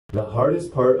The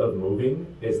hardest part of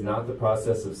moving is not the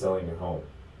process of selling your home.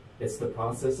 It's the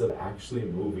process of actually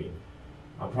moving.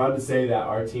 I'm proud to say that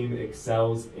our team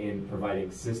excels in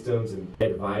providing systems and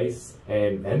advice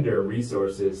and vendor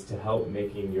resources to help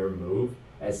making your move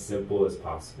as simple as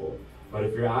possible. But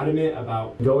if you're adamant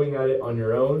about going at it on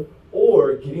your own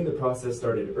or getting the process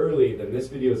started early, then this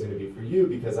video is going to be for you,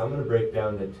 because I'm going to break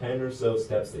down the 10 or so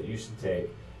steps that you should take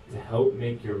to help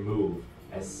make your move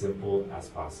as simple as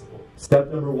possible.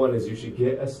 Step number one is you should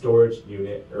get a storage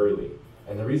unit early.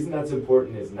 And the reason that's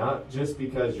important is not just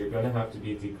because you're going to have to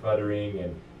be decluttering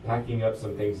and packing up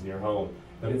some things in your home,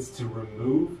 but it's to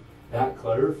remove that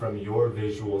clutter from your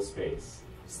visual space.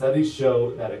 Studies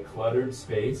show that a cluttered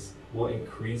space will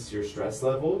increase your stress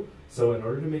level. So in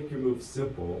order to make your move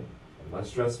simple and less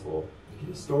stressful,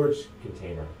 get a storage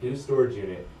container, get a storage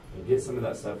unit, and get some of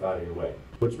that stuff out of your way.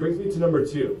 Which brings me to number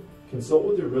two. Consult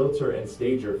with your realtor and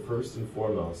stager first and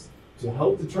foremost to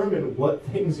help determine what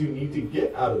things you need to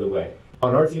get out of the way.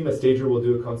 On our team, a stager will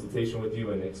do a consultation with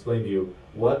you and explain to you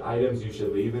what items you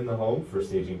should leave in the home for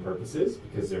staging purposes,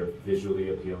 because they're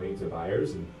visually appealing to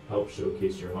buyers and help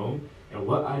showcase your home, and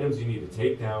what items you need to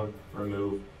take down,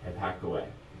 remove, and pack away.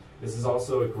 This is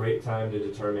also a great time to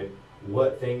determine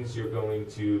what things you're going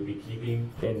to be keeping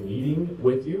and needing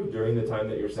with you during the time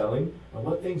that you're selling, and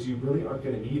what things you really aren't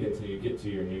going to need until you get to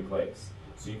your new place.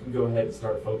 So you can go ahead and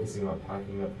start focusing on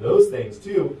packing up those things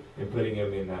too and putting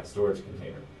them in that storage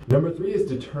container. Number three is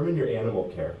determine your animal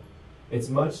care. It's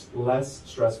much less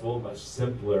stressful, much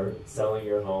simpler selling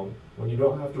your home when you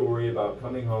don't have to worry about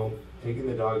coming home, taking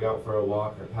the dog out for a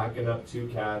walk, or packing up 2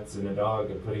 cats and a dog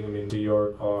and putting them into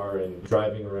your car and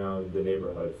driving around the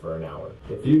neighborhood for an hour.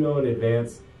 If you know in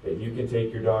advance that you can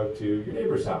take your dog to your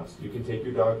neighbor's house, you can take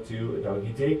your dog to a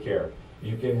doggy daycare,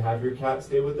 you can have your cat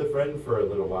stay with a friend for a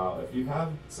little while. If you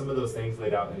have some of those things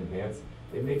laid out in advance,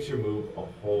 it makes your move a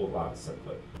whole lot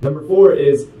simpler. Number four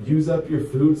is use up your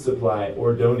food supply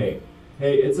or donate.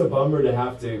 Hey, it's a bummer to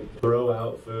have to throw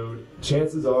out food.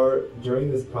 Chances are,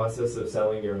 during this process of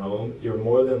selling your home, you're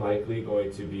more than likely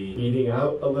going to be eating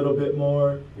out a little bit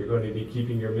more. You're going to be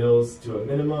keeping your meals to a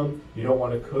minimum. You don't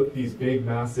want to cook these big,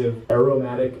 massive,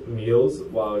 aromatic meals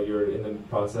while you're in the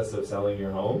process of selling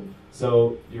your home.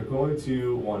 So you're going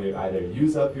to want to either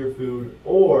use up your food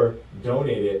or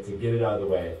donate it to get it out of the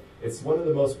way. It's one of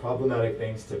the most problematic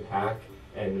things to pack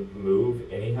and move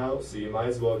anyhow, so you might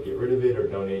as well get rid of it or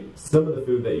donate some of the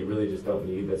food that you really just don't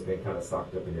need that's been kind of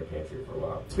stocked up in your pantry for a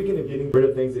while. Speaking of getting rid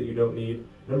of things that you don't need,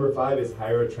 number five is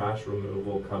hire a trash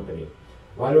removal company.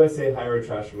 Why do I say hire a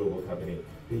trash removal company?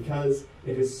 Because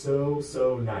it is so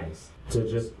nice to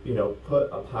just, put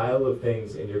a pile of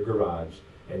things in your garage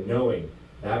and knowing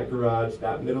that garage,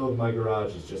 that middle of my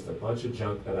garage is just a bunch of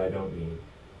junk that I don't need.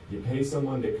 You pay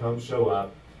someone to come show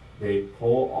up, they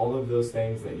pull all of those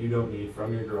things that you don't need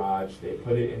from your garage, they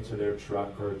put it into their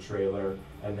truck or trailer,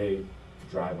 and they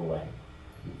drive away.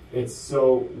 It's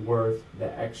so worth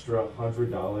the extra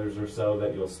 $100 or so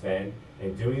that you'll spend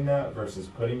in doing that versus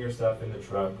putting your stuff in the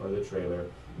truck or the trailer,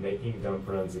 making dump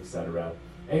runs, etc.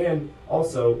 And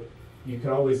also, you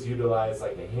can always utilize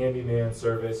like a handyman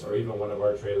service or even one of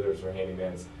our trailers or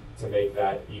handymans to make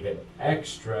that even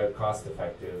extra cost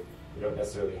effective. You don't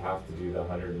necessarily have to do the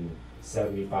 $175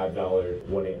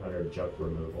 1-800 junk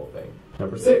removal thing.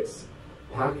 Number six,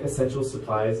 pack essential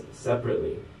supplies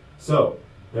separately. So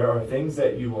there are things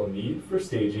that you will need for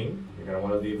staging. You're going to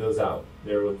want to leave those out.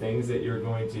 There are things that you're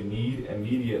going to need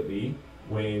immediately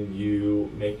when you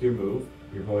make your move.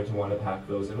 You're going to want to pack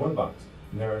those in one box.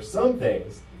 And there are some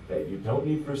things that you don't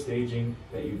need for staging,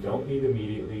 that you don't need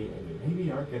immediately, and you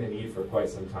maybe aren't going to need for quite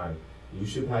some time. You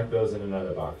should pack those in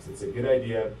another box. It's a good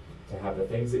idea to have the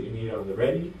things that you need on the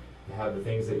ready, to have the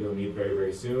things that you'll need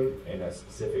very soon in a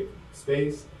specific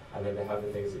space, and then to have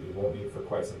the things that you won't need for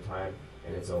quite some time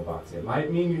in its own box. It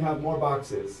might mean you have more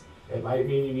boxes, it might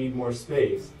mean you need more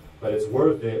space, but it's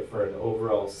worth it for an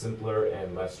overall simpler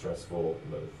and less stressful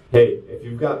move. Hey, if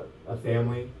you've got a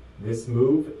family, this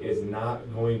move is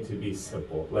not going to be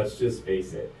simple. Let's just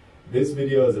face it. This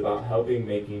video is about helping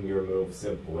making your move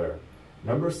simpler.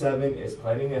 Number seven is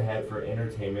planning ahead for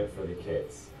entertainment for the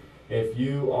kids. If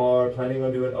you are planning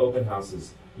on doing open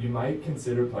houses, you might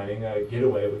consider planning a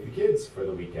getaway with the kids for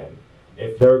the weekend.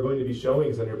 If there are going to be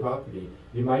showings on your property,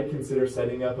 you might consider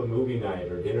setting up a movie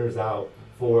night or dinners out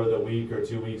for the week or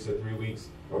 2 weeks or 3 weeks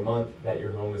or month that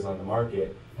your home is on the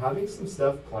market. Having some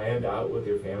stuff planned out with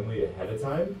your family ahead of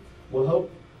time will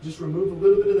help just remove a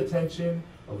little bit of the tension,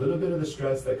 a little bit of the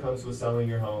stress that comes with selling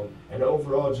your home, and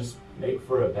overall just make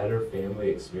for a better family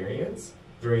experience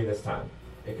during this time.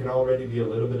 It can already be a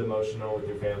little bit emotional with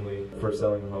your family for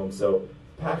selling a home, so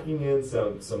packing in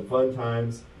some fun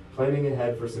times planning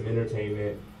ahead for some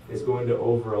entertainment is going to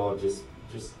overall just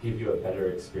give you a better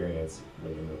experience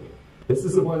when you're moving. This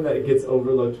is the one that gets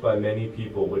overlooked by many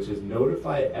people, which is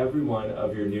notify everyone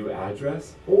of your new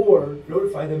address, or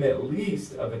notify them at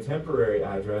least of a temporary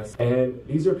address. And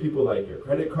these are people like your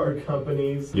credit card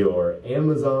companies, your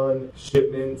Amazon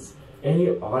shipments, any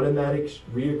automatic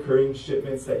reoccurring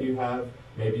shipments that you have.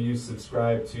 Maybe you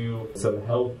subscribe to some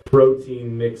health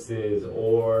protein mixes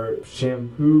or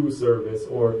shampoo service,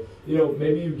 or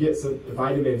maybe you get some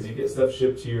vitamins, you get stuff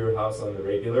shipped to your house on the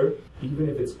regular. Even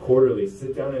if it's quarterly,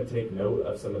 sit down and take note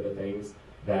of some of the things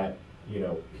that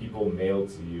people mail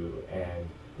to you and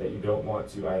that you don't want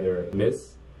to either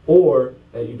miss or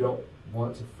that you don't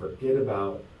want to forget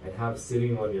about and have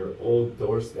sitting on your old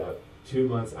doorstep 2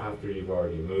 months after you've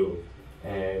already moved,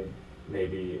 and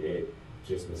maybe it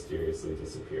just mysteriously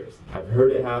disappears. I've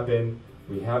heard it happen.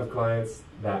 We have clients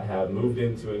that have moved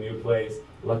into a new place.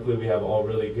 Luckily, we have all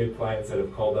really good clients that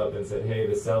have called up and said, hey,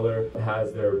 the seller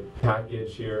has their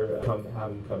package here, have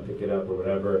them come pick it up or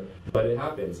whatever. But it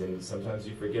happens, and sometimes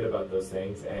you forget about those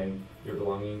things and your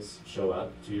belongings show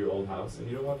up to your old house, and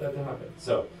you don't want that to happen.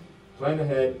 So plan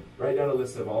ahead, write down a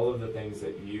list of all of the things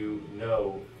that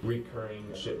recurring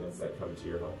shipments that come to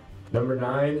your home. Number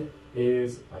 9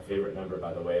 is my favorite number,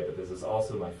 by the way, but this is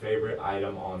also my favorite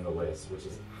item on the list, which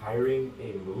is hiring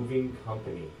a moving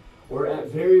company, or at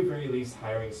very, very least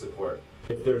hiring support.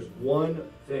 If there's one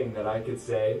thing that I could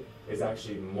say is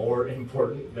actually more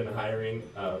important than hiring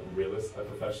a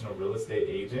professional real estate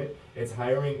agent, it's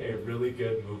hiring a really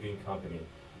good moving company.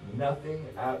 Nothing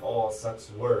at all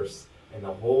sucks worse in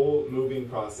the whole moving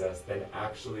process than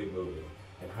actually moving.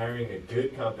 And hiring a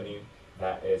good company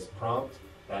that is prompt,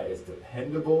 that is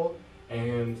dependable,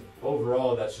 and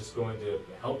overall that's just going to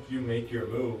help you make your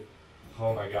move.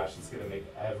 Oh my gosh, it's going to make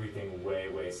everything way,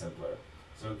 way simpler.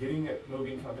 So getting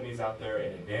moving companies out there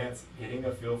in advance, getting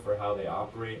a feel for how they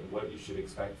operate and what you should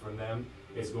expect from them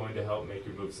is going to help make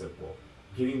your move simple.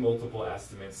 Getting multiple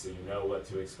estimates so you know what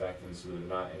to expect and so there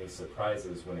are not any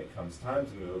surprises when it comes time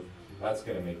to move, that's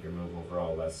going to make your move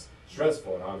overall less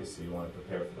stressful, and obviously you want to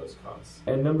prepare for those costs.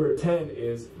 And number 10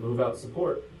 is move out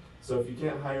support. So if you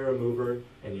can't hire a mover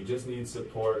and you just need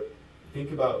support,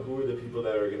 think about who are the people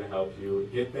that are going to help you.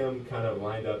 Get them kind of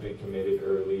lined up and committed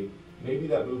early. Maybe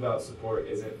that move out support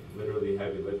isn't literally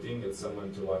heavy lifting, it's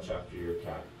someone to watch after your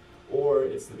cat. Or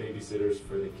it's the babysitters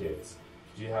for the kids.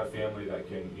 Do you have family that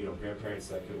can, grandparents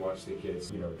that can watch the kids,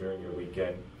 during your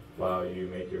weekend while you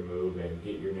make your move and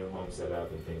get your new home set up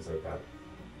and things like that.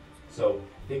 So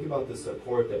think about the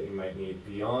support that you might need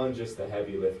beyond just the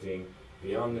heavy lifting,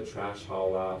 beyond the trash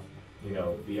haul off,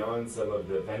 beyond some of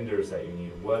the vendors that you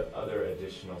need. What other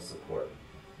additional support?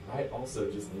 You might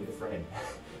also just need a friend.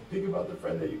 Think about the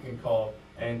friend that you can call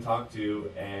and talk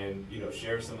to and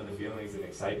share some of the feelings and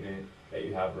excitement that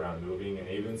you have around moving, and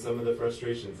even some of the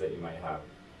frustrations that you might have.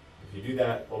 If you do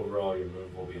that, overall your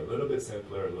move will be a little bit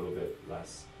simpler, a little bit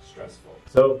less stressful.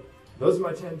 So those are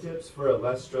my 10 tips for a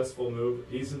less stressful move.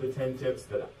 These are the 10 tips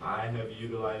that I have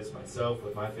utilized myself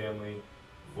with my family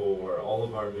for all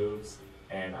of our moves,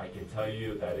 and I can tell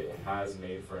you that it has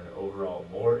made for an overall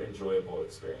more enjoyable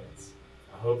experience.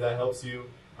 I hope that helps you.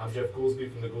 I'm Jeff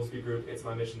Goolsby from the Goolsby Group. It's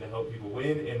my mission to help people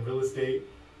win in real estate,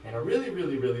 and I really,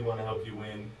 really, really want to help you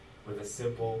win with a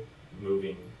simple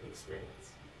moving experience.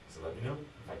 So let me know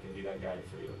if I can be that guide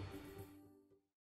for you.